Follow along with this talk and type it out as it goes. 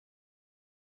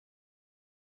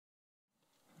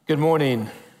Good morning.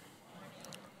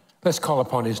 Let's call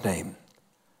upon his name.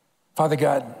 Father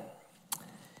God,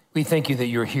 we thank you that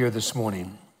you're here this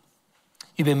morning.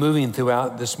 You've been moving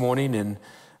throughout this morning in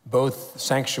both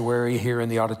sanctuary here in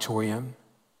the auditorium.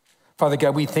 Father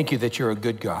God, we thank you that you're a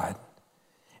good God,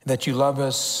 and that you love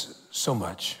us so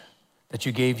much, that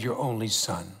you gave your only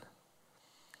Son,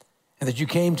 and that you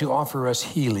came to offer us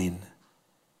healing.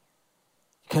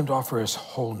 You came to offer us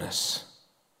wholeness.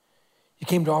 You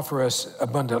came to offer us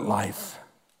abundant life,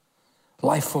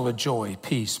 life full of joy,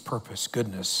 peace, purpose,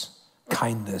 goodness,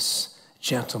 kindness,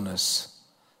 gentleness,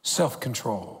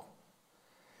 self-control.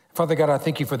 Father God, I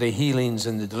thank you for the healings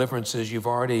and the deliverances you've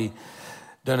already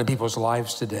done in people's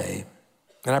lives today.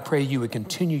 And I pray you would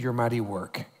continue your mighty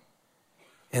work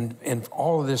and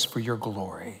all of this for your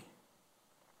glory,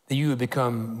 that you would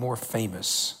become more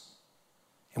famous.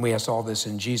 And we ask all this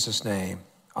in Jesus' name.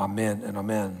 Amen and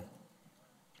amen.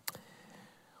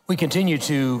 We're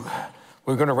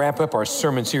going to wrap up our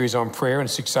sermon series on prayer, and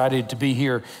it's excited to be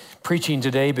here preaching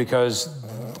today because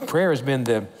prayer has been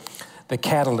the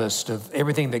catalyst of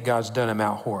everything that God's done at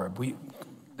Mount Horeb.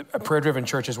 A prayer-driven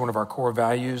church is one of our core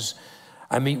values.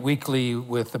 I meet weekly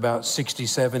with about 60,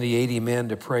 70, 80 men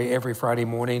to pray every Friday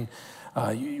morning.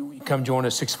 You come join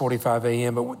us 6:45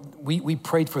 a.m., but we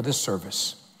prayed for this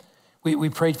service. We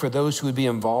prayed for those who would be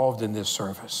involved in this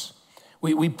service.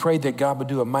 We prayed that God would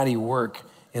do a mighty work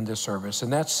in this service,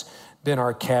 and that's been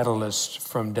our catalyst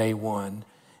from day one.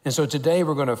 And so today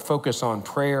we're going to focus on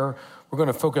prayer. We're going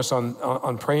to focus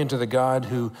on praying to the God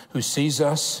who sees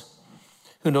us,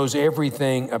 who knows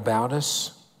everything about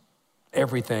us,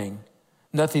 everything.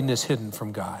 Nothing is hidden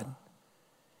from God.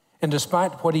 And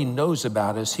despite what he knows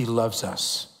about us, he loves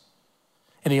us.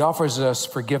 And he offers us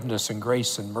forgiveness and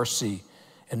grace and mercy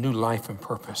and new life and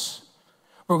purpose.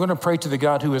 We're going to pray to the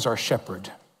God who is our shepherd,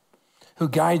 who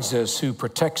guides us, who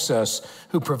protects us,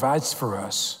 who provides for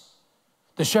us.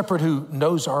 The shepherd who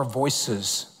knows our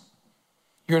voices.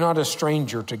 You're not a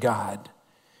stranger to God.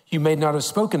 You may not have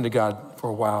spoken to God for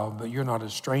a while, but you're not a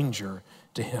stranger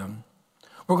to him.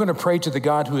 We're going to pray to the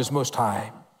God who is most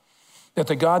high, that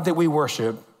the God that we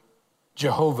worship,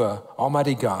 Jehovah,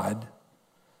 Almighty God,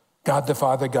 God the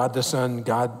Father, God the Son,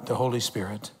 God the Holy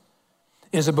Spirit,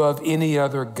 is above any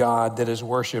other God that is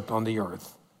worshiped on the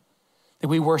earth. That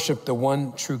we worship the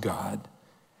one true God.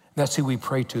 That's who we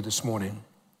pray to this morning.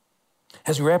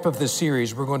 As we wrap up this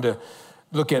series, we're going to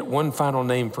look at one final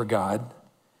name for God.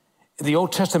 The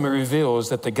Old Testament reveals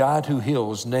that the God who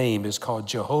heals name is called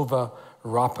Jehovah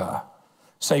Rapha.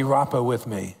 Say Rapha with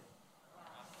me.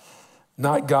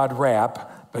 Not God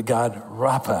rap, but God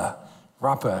Rapha.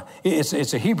 Rapha.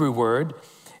 It's a Hebrew word,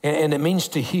 and it means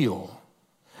to heal,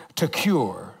 to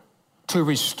cure, to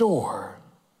restore,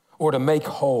 or to make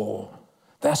whole.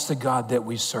 That's the God that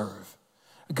we serve.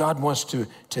 God wants to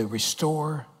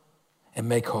restore and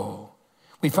make whole.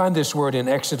 We find this word in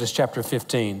Exodus chapter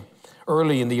 15,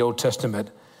 early in the Old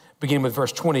Testament. Beginning with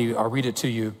verse 20, I'll read it to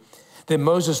you. Then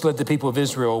Moses led the people of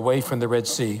Israel away from the Red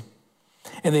Sea,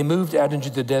 and they moved out into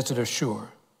the desert of Shur.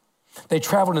 They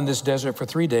traveled in this desert for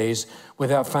 3 days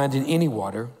without finding any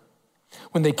water.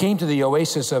 When they came to the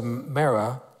oasis of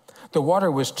Marah, the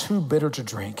water was too bitter to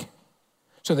drink.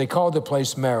 So they called the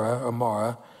place Marah, or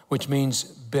Mara, which means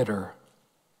bitter,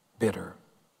 bitter.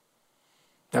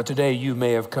 Now today you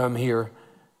may have come here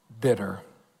bitter.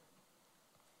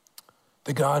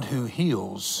 The God who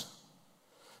heals,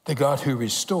 the God who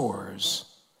restores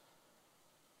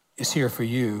is here for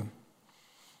you.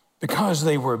 Because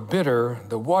they were bitter,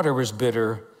 the water was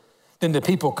bitter, then the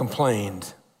people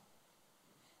complained.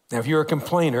 Now if you're a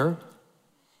complainer,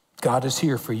 God is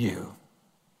here for you.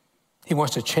 He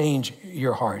wants to change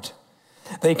your heart.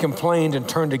 They complained and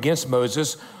turned against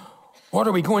Moses. What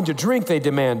are we going to drink? They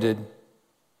demanded.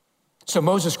 So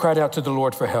Moses cried out to the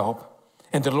Lord for help,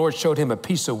 and the Lord showed him a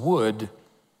piece of wood.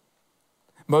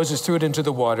 Moses threw it into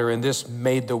the water, and this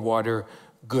made the water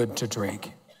good to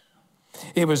drink.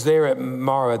 It was there at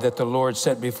Marah that the Lord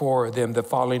set before them the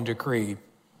following decree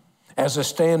as a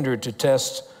standard to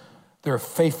test their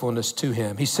faithfulness to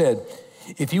him. He said,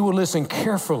 if you will listen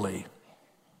carefully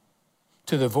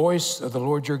to the voice of the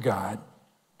Lord your God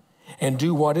and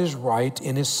do what is right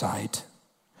in his sight,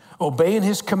 obeying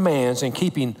his commands and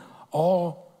keeping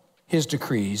all his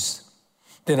decrees,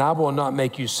 then I will not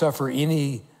make you suffer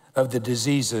any of the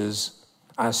diseases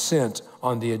I sent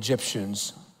on the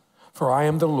Egyptians, for I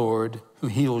am the Lord who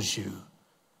heals you.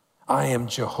 I am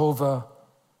Jehovah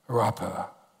Rapha,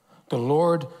 the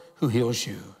Lord who heals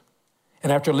you.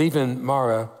 And after leaving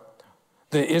Marah,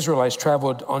 the Israelites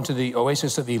traveled onto the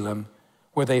oasis of Elim,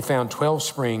 where they found 12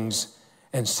 springs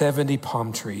and 70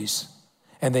 palm trees.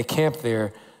 And they camped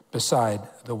there beside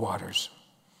the waters.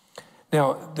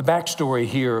 Now, the backstory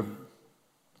here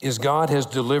is God has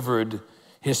delivered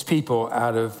his people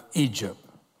out of Egypt,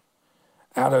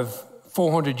 out of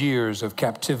 400 years of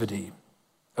captivity,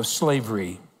 of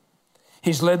slavery.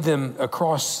 He's led them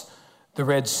across the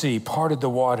Red Sea, parted the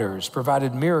waters,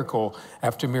 provided miracle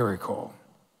after miracle.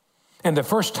 And the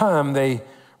first time they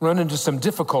run into some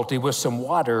difficulty with some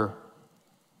water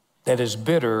that is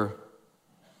bitter,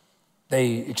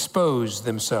 they expose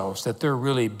themselves that they're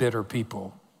really bitter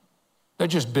people. They're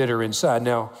just bitter inside.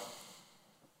 Now,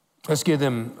 let's give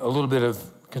them a little bit of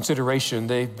consideration.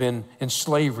 They've been in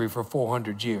slavery for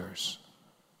 400 years.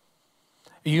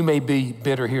 You may be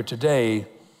bitter here today,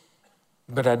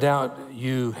 but I doubt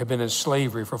you have been in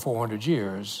slavery for 400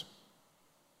 years.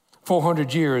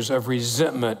 400 years of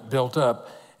resentment built up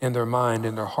in their mind,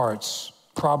 in their hearts,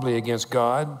 probably against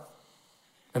God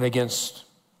and against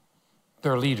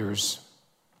their leaders.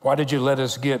 Why did you let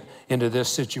us get into this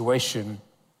situation?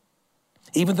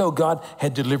 Even though God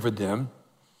had delivered them,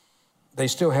 they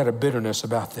still had a bitterness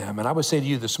about them. And I would say to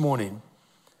you this morning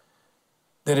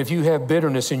that if you have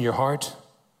bitterness in your heart,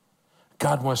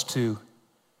 God wants to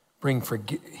bring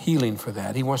healing for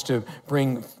that. He wants to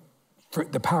bring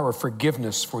the power of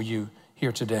forgiveness for you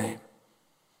here today.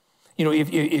 You know,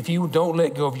 if you don't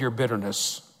let go of your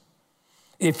bitterness,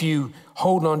 if you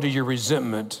hold on to your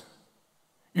resentment,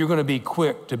 you're going to be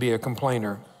quick to be a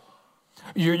complainer.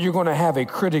 You're going to have a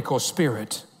critical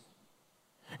spirit.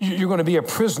 You're going to be a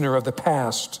prisoner of the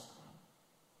past.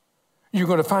 You're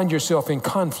going to find yourself in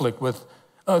conflict with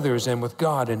others and with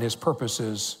God and his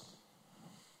purposes.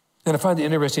 And I find it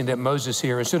interesting that Moses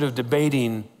here, instead of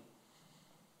debating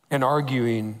and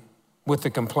arguing with the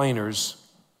complainers,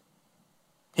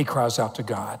 he cries out to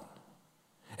God.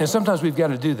 And sometimes we've got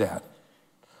to do that.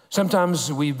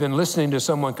 Sometimes we've been listening to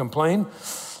someone complain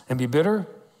and be bitter,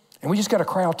 and we just got to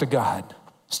cry out to God.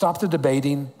 Stop the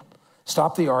debating,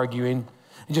 stop the arguing,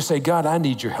 and just say, God, I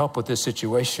need your help with this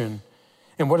situation.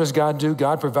 And what does God do?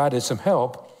 God provided some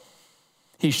help.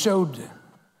 He showed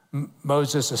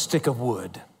Moses a stick of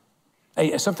wood,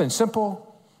 something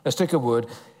simple, a stick of wood,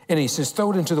 and he says,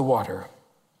 throw it into the water,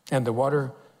 and the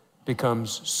water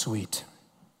becomes sweet.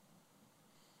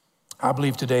 I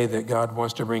believe today that God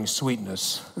wants to bring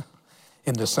sweetness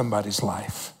into somebody's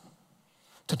life,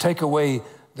 to take away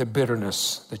the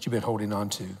bitterness that you've been holding on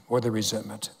to or the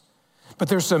resentment. But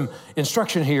there's some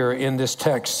instruction here in this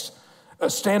text,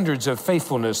 standards of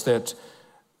faithfulness that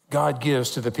God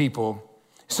gives to the people.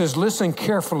 It says, listen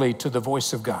carefully to the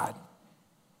voice of God.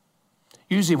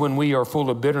 Usually when we are full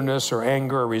of bitterness or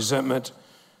anger or resentment,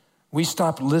 we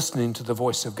stop listening to the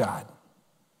voice of God.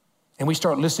 And we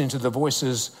start listening to the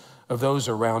voices of those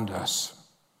around us,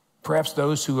 perhaps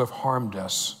those who have harmed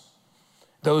us,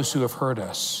 those who have hurt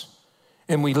us.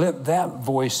 And we let that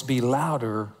voice be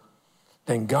louder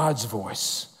than God's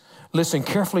voice. Listen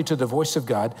carefully to the voice of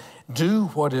God. Do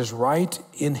what is right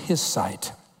in his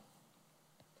sight.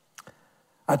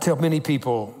 I tell many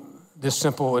people this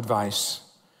simple advice.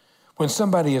 When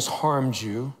somebody has harmed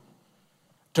you,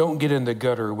 don't get in the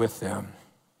gutter with them.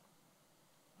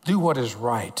 Do what is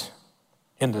right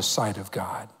in the sight of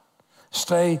God.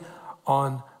 Stay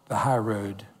on the high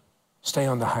road. Stay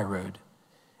on the high road.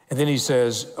 And then he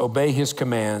says, obey his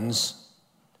commands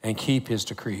and keep his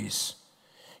decrees.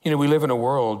 You know, we live in a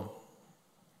world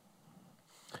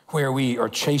where we are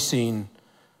chasing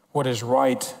what is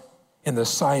right in the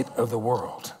sight of the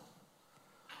world,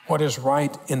 what is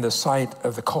right in the sight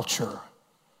of the culture,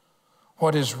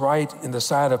 what is right in the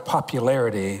sight of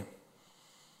popularity.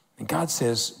 And God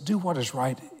says, do what is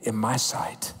right in my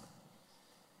sight.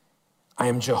 I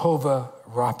am Jehovah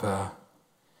Rapha,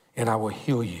 and I will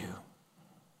heal you.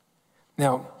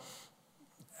 Now,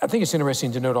 I think it's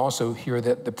interesting to note also here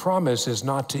that the promise is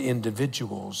not to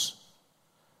individuals,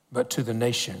 but to the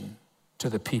nation, to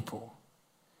the people.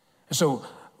 And so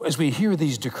as we hear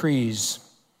these decrees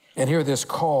and hear this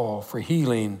call for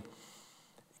healing,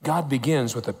 God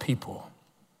begins with the people.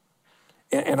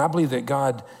 And I believe that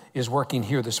God is working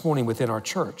here this morning within our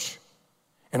church.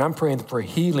 And I'm praying for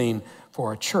healing for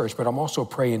our church, but I'm also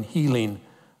praying healing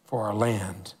for our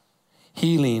land,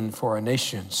 healing for our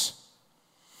nations.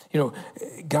 You know,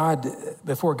 God,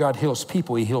 before God heals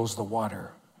people, he heals the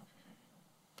water.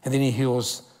 And then he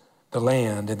heals the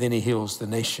land, and then he heals the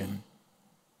nation.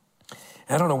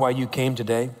 I don't know why you came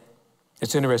today.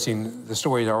 It's interesting, the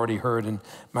story I already heard in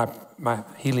my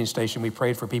healing station. We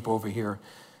prayed for people over here.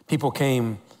 People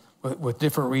came with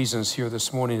different reasons here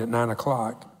this morning at 9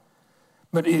 o'clock.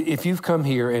 But if you've come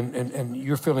here and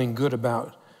you're feeling good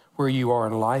about where you are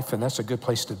in life, and that's a good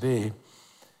place to be,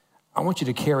 I want you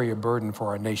to carry a burden for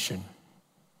our nation.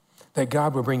 that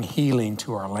God will bring healing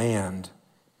to our land.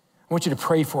 I want you to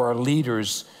pray for our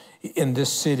leaders in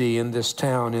this city, in this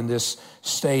town, in this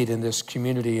state, in this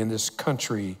community, in this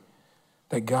country,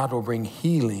 that God will bring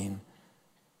healing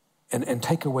and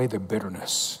take away the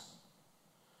bitterness,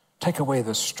 take away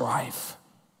the strife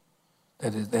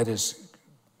that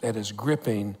is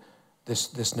gripping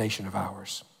this nation of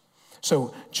ours.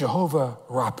 So Jehovah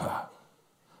Rapha,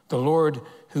 the Lord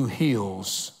who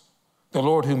heals, the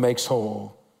Lord who makes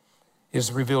whole,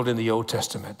 is revealed in the Old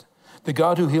Testament. The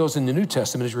God who heals in the New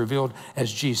Testament is revealed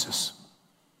as Jesus.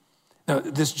 Now,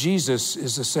 this Jesus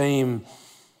is the same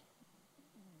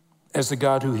as the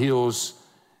God who heals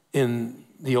in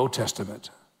the Old Testament.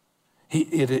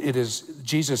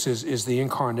 Jesus is the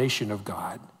incarnation of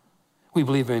God. We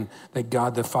believe in that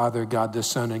God the Father, God the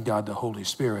Son, and God the Holy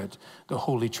Spirit, the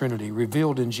Holy Trinity,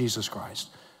 revealed in Jesus Christ,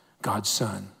 God's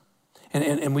Son.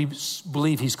 And we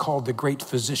believe he's called the great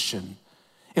physician.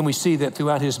 And we see that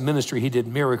throughout his ministry, he did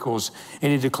miracles.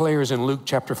 And he declares in Luke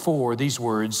chapter 4 these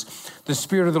words, "The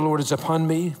Spirit of the Lord is upon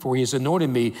me, for he has anointed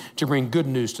me to bring good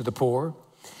news to the poor.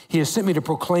 He has sent me to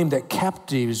proclaim that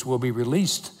captives will be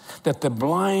released, that the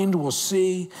blind will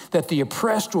see, that the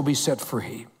oppressed will be set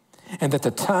free, and that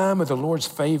the time of the Lord's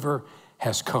favor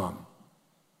has come."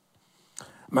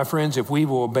 My friends, if we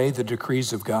will obey the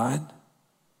decrees of God,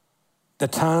 the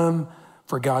time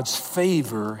for God's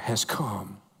favor has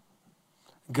come.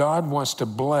 God wants to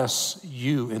bless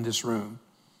you in this room,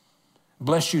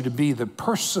 bless you to be the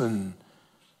person,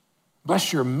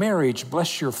 bless your marriage,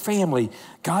 bless your family.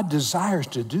 God desires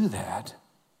to do that,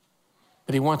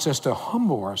 but he wants us to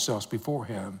humble ourselves before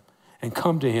him and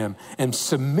come to him and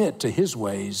submit to his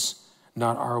ways,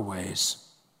 not our ways.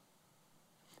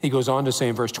 He goes on to say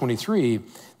in verse 23,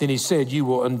 then he said, "You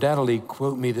will undoubtedly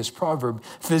quote me this proverb,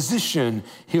 'Physician,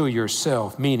 heal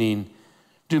yourself,' meaning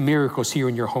do miracles here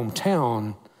in your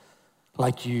hometown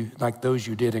like those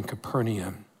you did in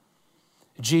Capernaum."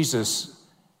 Jesus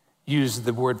used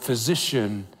the word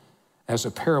physician as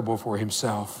a parable for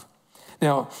himself.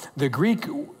 Now, the Greek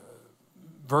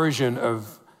version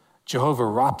of Jehovah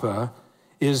Rapha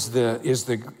is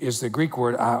the Greek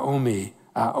word aomi,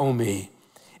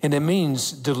 and it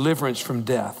means deliverance from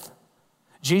death.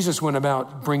 Jesus went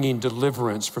about bringing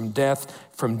deliverance from death,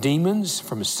 from demons,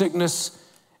 from sickness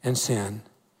and sin.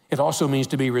 It also means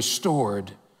to be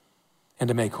restored and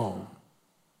to make whole.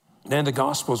 And in the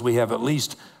Gospels, we have at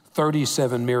least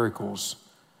 37 miracles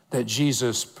that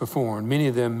Jesus performed, many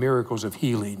of them miracles of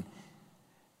healing.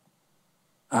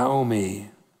 Aomi,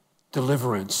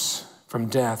 deliverance from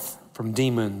death, from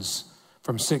demons,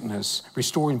 from sickness,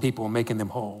 restoring people and making them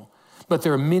whole. But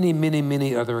there are many, many,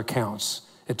 many other accounts,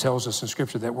 it tells us in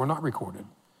Scripture, that were not recorded.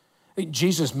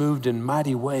 Jesus moved in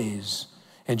mighty ways,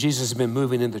 and Jesus has been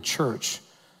moving in the church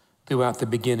throughout the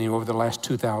beginning over the last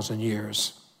 2,000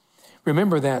 years.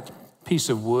 Remember that piece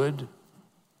of wood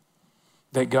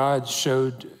that God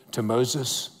showed to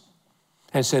Moses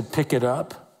and said, "Pick it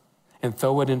up and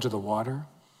throw it into the water,"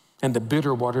 and the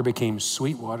bitter water became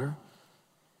sweet water?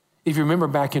 If you remember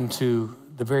back into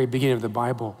the very beginning of the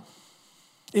Bible,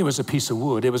 it was a piece of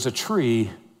wood. It was a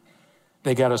tree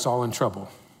that got us all in trouble.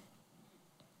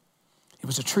 It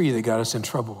was a tree that got us in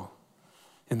trouble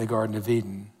in the Garden of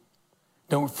Eden.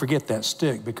 Don't forget that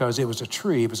stick, because it was a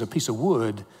tree, it was a piece of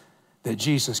wood that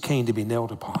Jesus came to be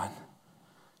nailed upon,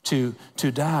 to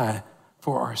die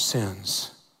for our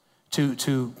sins,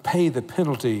 to pay the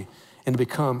penalty and to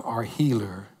become our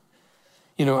healer.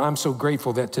 You know, I'm so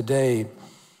grateful that today,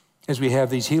 as we have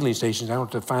these healing stations, I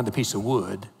don't have to find a piece of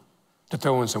wood to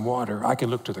throw in some water. I can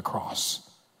look to the cross,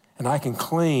 and I can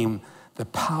claim the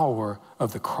power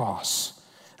of the cross.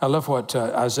 I love what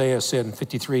Isaiah said in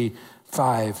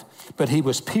 53:5, "But he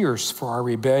was pierced for our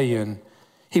rebellion.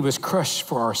 He was crushed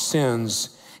for our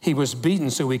sins. He was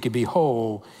beaten so we could be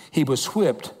whole. He was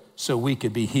whipped so we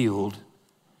could be healed."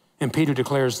 And Peter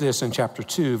declares this in chapter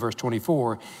 2, verse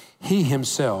 24, "He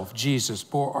himself, Jesus,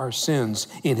 bore our sins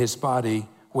in his body,"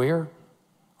 where?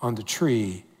 On the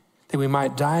tree, "that we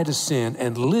might die to sin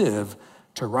and live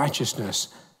to righteousness."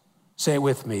 Say it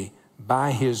with me,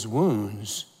 "By his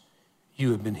wounds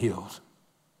you have been healed."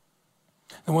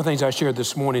 And one of the things I shared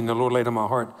this morning, the Lord laid on my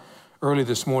heart early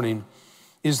this morning,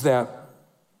 is that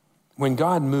when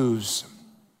God moves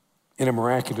in a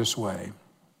miraculous way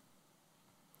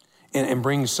and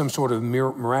brings some sort of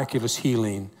miraculous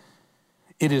healing,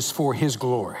 it is for his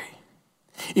glory.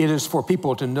 It is for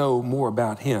people to know more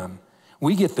about him.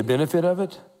 We get the benefit of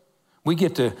it. We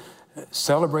get to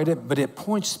celebrate it, but it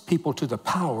points people to the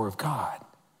power of God,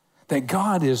 that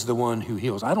God is the one who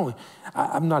heals.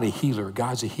 I'm not a healer.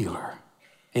 God's a healer.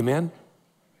 Amen?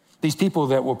 These people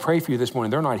that will pray for you this morning,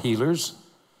 they're not healers.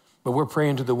 but we're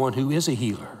praying to the one who is a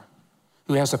healer,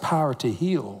 who has the power to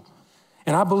heal.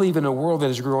 And I believe in a world that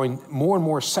is growing more and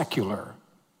more secular,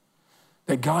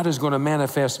 that God is going to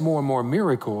manifest more and more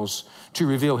miracles to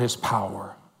reveal his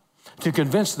power, to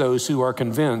convince those who are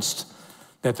convinced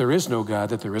that there is no God,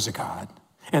 that there is a God.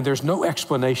 And there's no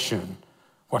explanation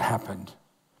what happened,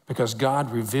 because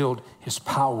God revealed his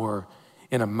power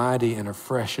in a mighty and a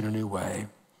fresh and a new way.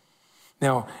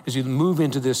 Now, as you move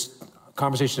into this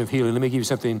conversation of healing, let me give you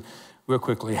something real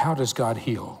quickly. How does God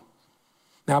heal?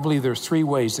 Now, I believe there's 3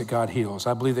 ways that God heals.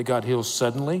 I believe that God heals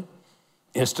suddenly,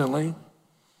 instantly.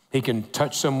 He can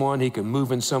touch someone, he can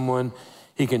move in someone,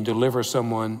 he can deliver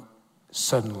someone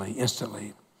suddenly,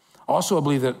 instantly. Also, I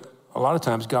believe that a lot of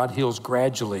times God heals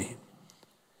gradually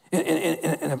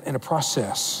in a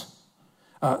process.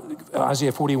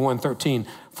 Isaiah 41:13,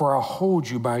 for I'll hold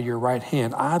you by your right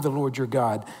hand. I, the Lord your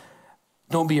God,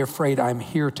 don't be afraid. I'm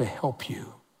here to help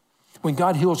you. When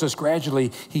God heals us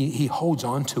gradually, he holds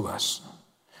on to us.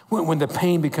 When the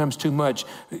pain becomes too much,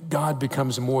 God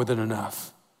becomes more than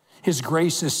enough. His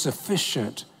grace is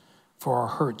sufficient for our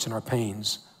hurts and our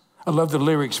pains. I love the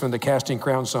lyrics from the Casting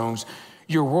Crown songs.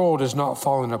 Your world is not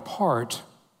falling apart,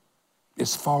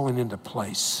 it's falling into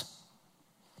place,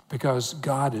 because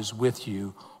God is with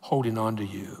you, holding on to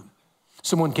you.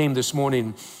 Someone came this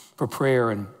morning for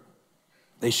prayer, and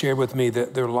they shared with me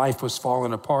that their life was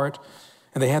falling apart,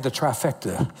 and they had the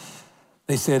trifecta.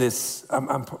 They said,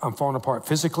 I'm falling apart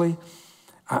physically,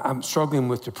 I'm struggling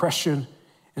with depression,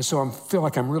 and so I feel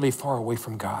like I'm really far away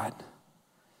from God.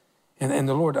 And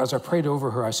the Lord, as I prayed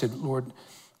over her, I said, Lord,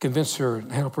 convince her,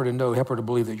 help her to know, help her to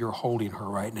believe that you're holding her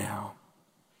right now.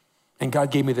 And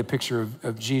God gave me the picture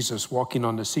of Jesus walking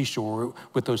on the seashore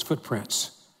with those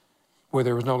footprints, where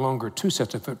there was no longer 2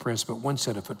 sets of footprints, but 1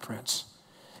 set of footprints.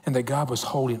 And that God was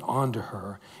holding on to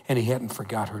her, and he hadn't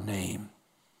forgot her name.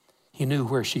 He knew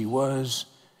where she was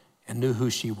and knew who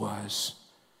she was.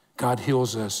 God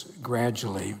heals us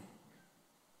gradually.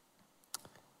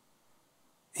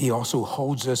 He also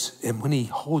holds us, and when he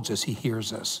holds us, he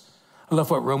hears us. I love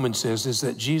what Romans says, is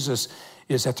that Jesus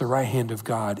is at the right hand of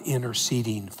God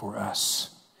interceding for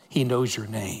us. He knows your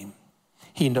name.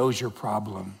 He knows your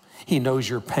problem. He knows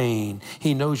your pain.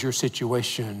 He knows your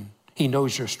situation. He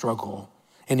knows your struggle,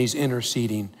 and he's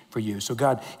interceding for you. So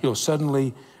God heals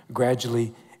suddenly,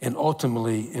 gradually, and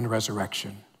ultimately in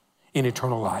resurrection, in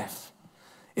eternal life.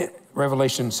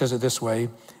 Revelation says it this way,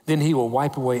 then he will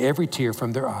wipe away every tear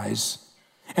from their eyes,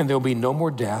 and there'll be no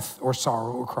more death or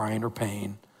sorrow or crying or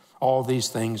pain. All these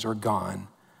things are gone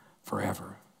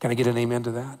forever. Can I get an amen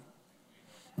to that?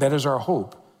 That is our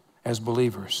hope as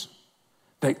believers,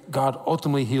 that God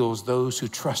ultimately heals those who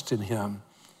trust in him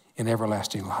in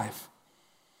everlasting life.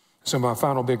 So my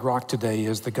final big rock today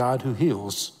is the God who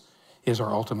heals is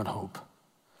our ultimate hope.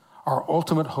 Our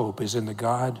ultimate hope is in the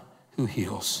God who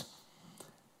heals.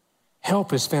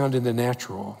 Help is found in the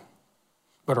natural,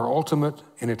 but our ultimate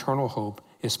and eternal hope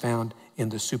is found in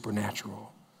the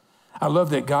supernatural. I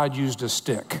love that God used a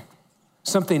stick,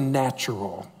 something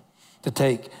natural, to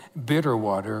take bitter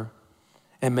water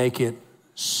and make it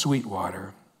sweet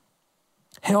water.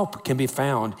 Help can be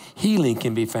found, healing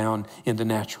can be found in the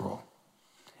natural.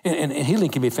 And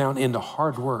healing can be found in the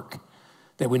hard work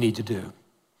that we need to do.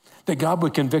 That God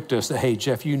would convict us that, hey,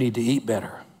 Jeff, you need to eat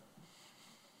better.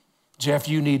 Jeff,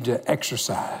 you need to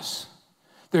exercise.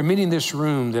 There are many in this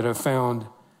room that have found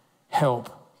help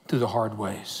through the hard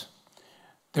ways.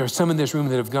 There are some in this room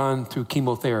that have gone through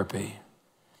chemotherapy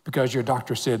because your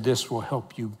doctor said this will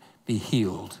help you be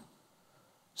healed.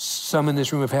 Some in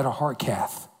this room have had a heart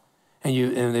cath,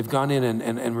 and they've gone in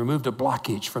and removed a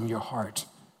blockage from your heart.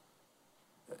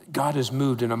 God has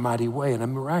moved in a mighty way, in a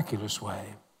miraculous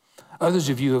way. Others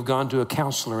of you have gone to a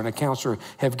counselor, and a counselor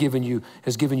has given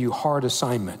you hard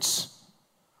assignments,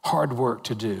 hard work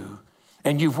to do,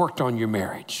 and you've worked on your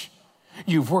marriage.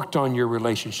 You've worked on your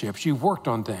relationships. You've worked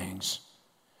on things.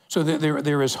 So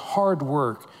there is hard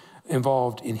work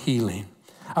involved in healing.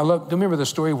 Remember the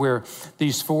story where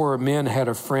these 4 men had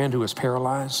a friend who was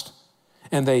paralyzed,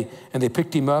 and they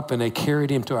picked him up and they carried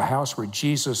him to a house where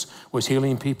Jesus was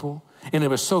healing people. And it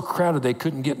was so crowded they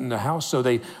couldn't get in the house, so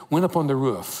they went up on the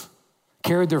roof,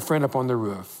 carried their friend up on the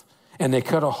roof, and they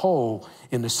cut a hole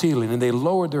in the ceiling, and they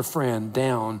lowered their friend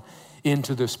down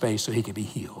into the space so he could be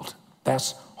healed.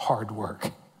 That's hard work.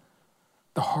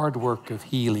 The hard work of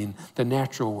healing, the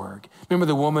natural work. Remember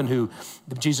the woman who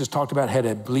Jesus talked about had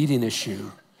a bleeding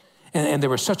issue, and there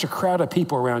was such a crowd of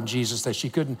people around Jesus that she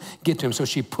couldn't get to him, so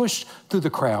she pushed through the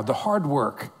crowd, the hard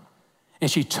work, and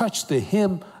she touched the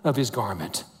hem of his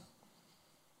garment,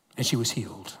 and she was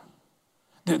healed.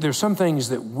 There's some things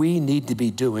that we need to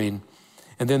be doing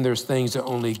And then there's things that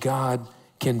only God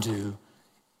can do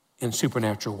in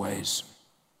supernatural ways.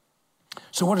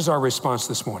 So what is our response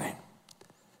this morning?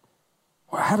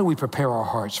 Well, how do we prepare our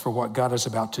hearts for what God is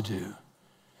about to do?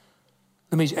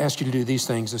 Let me ask you to do these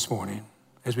things this morning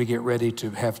as we get ready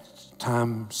to have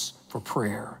times for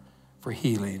prayer, for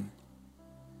healing.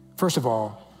 First of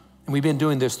all, and we've been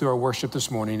doing this through our worship this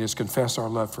morning, is confess our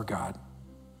love for God.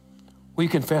 Will you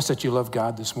confess that you love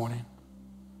God this morning?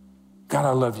 God,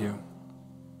 I love you.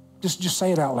 Just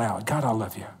say it out loud. God, I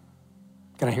love you.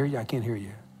 Can I hear you? I can't hear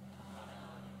you.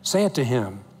 Say it to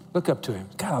him. Look up to him.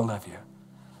 God, I love you.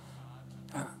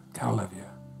 God, I love you.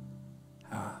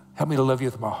 Help me to love you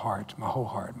with my heart, my whole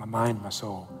heart, my mind, my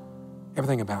soul,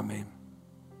 everything about me.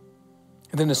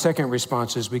 And then the second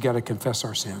response is we got to confess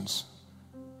our sins.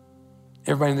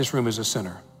 Everybody in this room is a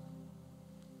sinner.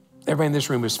 Everybody in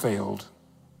this room has failed.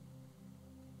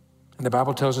 And the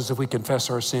Bible tells us if we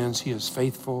confess our sins, he is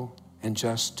faithful and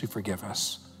just to forgive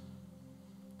us.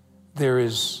 There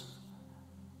is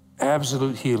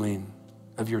absolute healing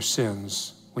of your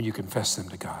sins when you confess them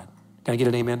to God. Can I get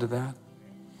an amen to that?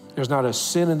 There's not a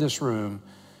sin in this room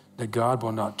that God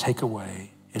will not take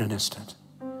away in an instant.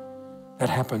 That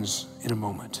happens in a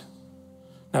moment.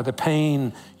 Now, the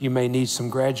pain, you may need some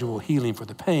gradual healing for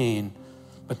the pain,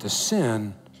 but the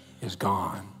sin is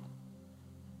gone.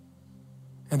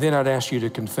 And then I'd ask you to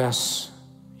confess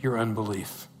your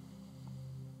unbelief.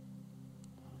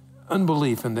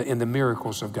 Unbelief in the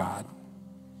miracles of God.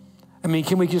 I mean,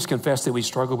 can we just confess that we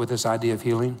struggle with this idea of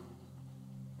healing?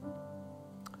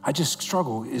 I just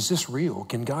struggle. Is this real?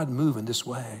 Can God move in this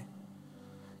way?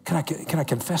 Can I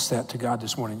confess that to God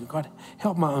this morning? God,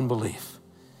 help my unbelief.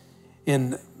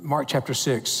 In Mark chapter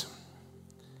 6,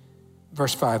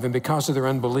 verse 5, and because of their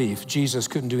unbelief, Jesus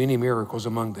couldn't do any miracles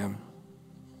among them.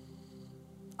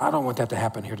 I don't want that to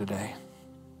happen here today.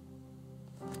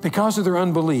 Because of their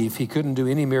unbelief, he couldn't do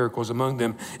any miracles among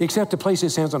them except to place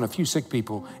his hands on a few sick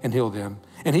people and heal them.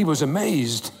 And he was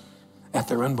amazed at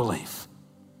their unbelief.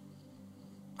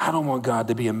 I don't want God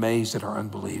to be amazed at our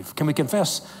unbelief. Can we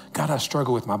confess, God, I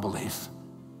struggle with my belief.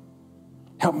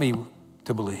 Help me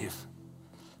to believe.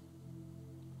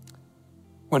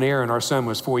 When Aaron, our son,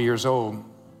 was 4 years old,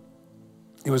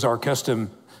 it was our custom,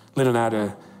 Lynn and I,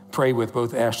 to pray with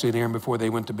both Ashley and Aaron before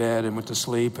they went to bed and went to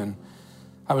sleep. And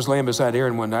I was laying beside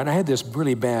Aaron one night, and I had this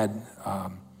really bad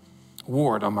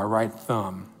wart on my right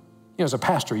thumb. You know, as a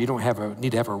pastor, you don't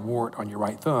need to have a wart on your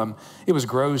right thumb. It was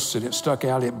gross, and it stuck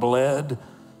out, it bled.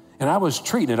 And I was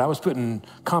treating it. I was putting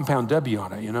Compound W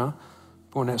on it, you know,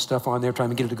 pouring that stuff on there, trying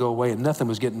to get it to go away, and nothing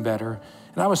was getting better.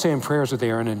 And I was saying prayers with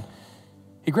Aaron, and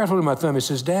he grabbed hold of my thumb. He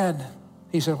says, Dad,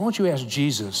 he said, why don't you ask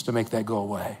Jesus to make that go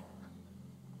away?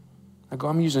 I go,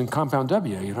 I'm using Compound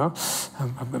W, you know.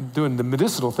 I'm doing the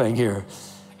medicinal thing here.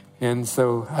 And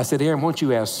so I said, Aaron, why don't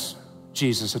you ask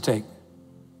Jesus to take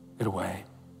it away?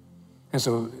 And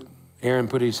so Aaron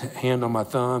put his hand on my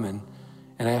thumb and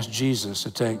asked Jesus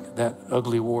to take that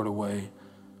ugly wart away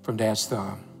from Dad's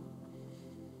thumb.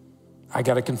 I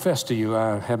got to confess to you,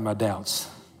 I had my doubts.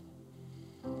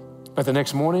 But the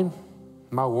next morning,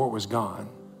 my wart was gone.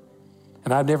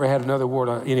 And I've never had another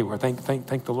wart anywhere.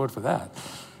 Thank the Lord for that.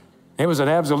 It was an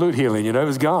absolute healing, you know, it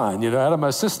was gone, you know, out of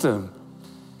my system.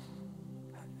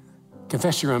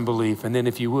 Confess your unbelief, and then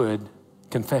if you would,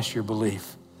 confess your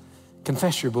belief.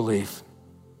 Confess your belief.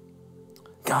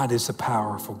 God is a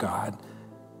powerful God,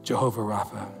 Jehovah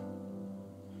Rapha.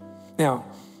 Now,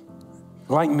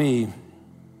 like me,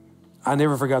 I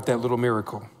never forgot that little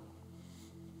miracle.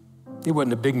 It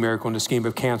wasn't a big miracle in the scheme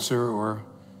of cancer or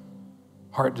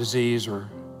heart disease or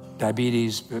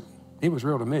diabetes, but it was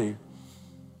real to me.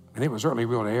 And it was certainly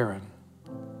real to Aaron.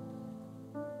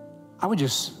 I would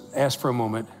just ask for a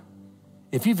moment,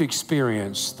 if you've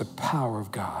experienced the power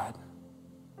of God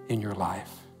in your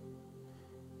life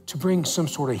to bring some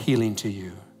sort of healing to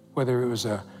you, whether it was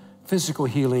a physical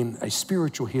healing, a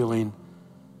spiritual healing,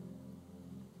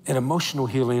 an emotional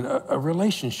healing, a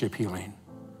relationship healing,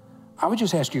 I would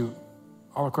just ask you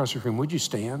all across the room, would you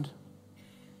stand?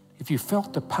 If you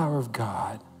felt the power of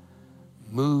God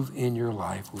move in your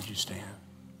life, would you stand?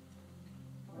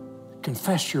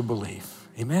 Confess your belief.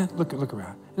 Amen? Look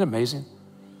around. Isn't it amazing?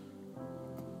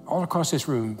 All across this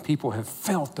room, people have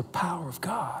felt the power of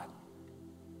God.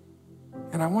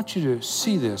 And I want you to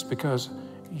see this because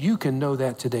you can know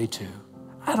that today too.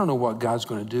 I don't know what God's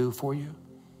going to do for you,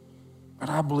 but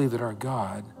I believe that our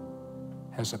God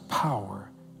has a power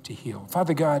to heal.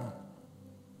 Father God,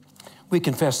 we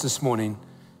confess this morning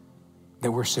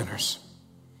that we're sinners,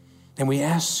 and we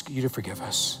ask you to forgive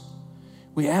us.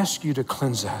 We ask you to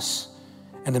cleanse us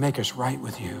and to make us right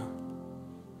with you.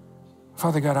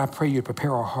 Father God, I pray you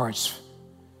prepare our hearts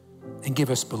and give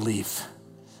us belief,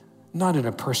 not in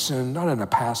a person, not in a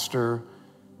pastor,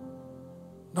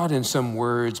 not in some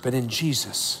words, but in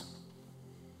Jesus,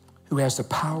 who has the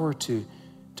power to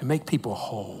make people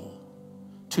whole,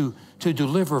 to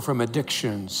deliver from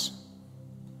addictions,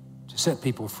 to set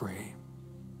people free.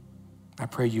 I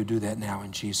pray you do that now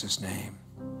in Jesus' name.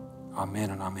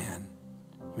 Amen and amen.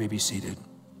 You may be seated.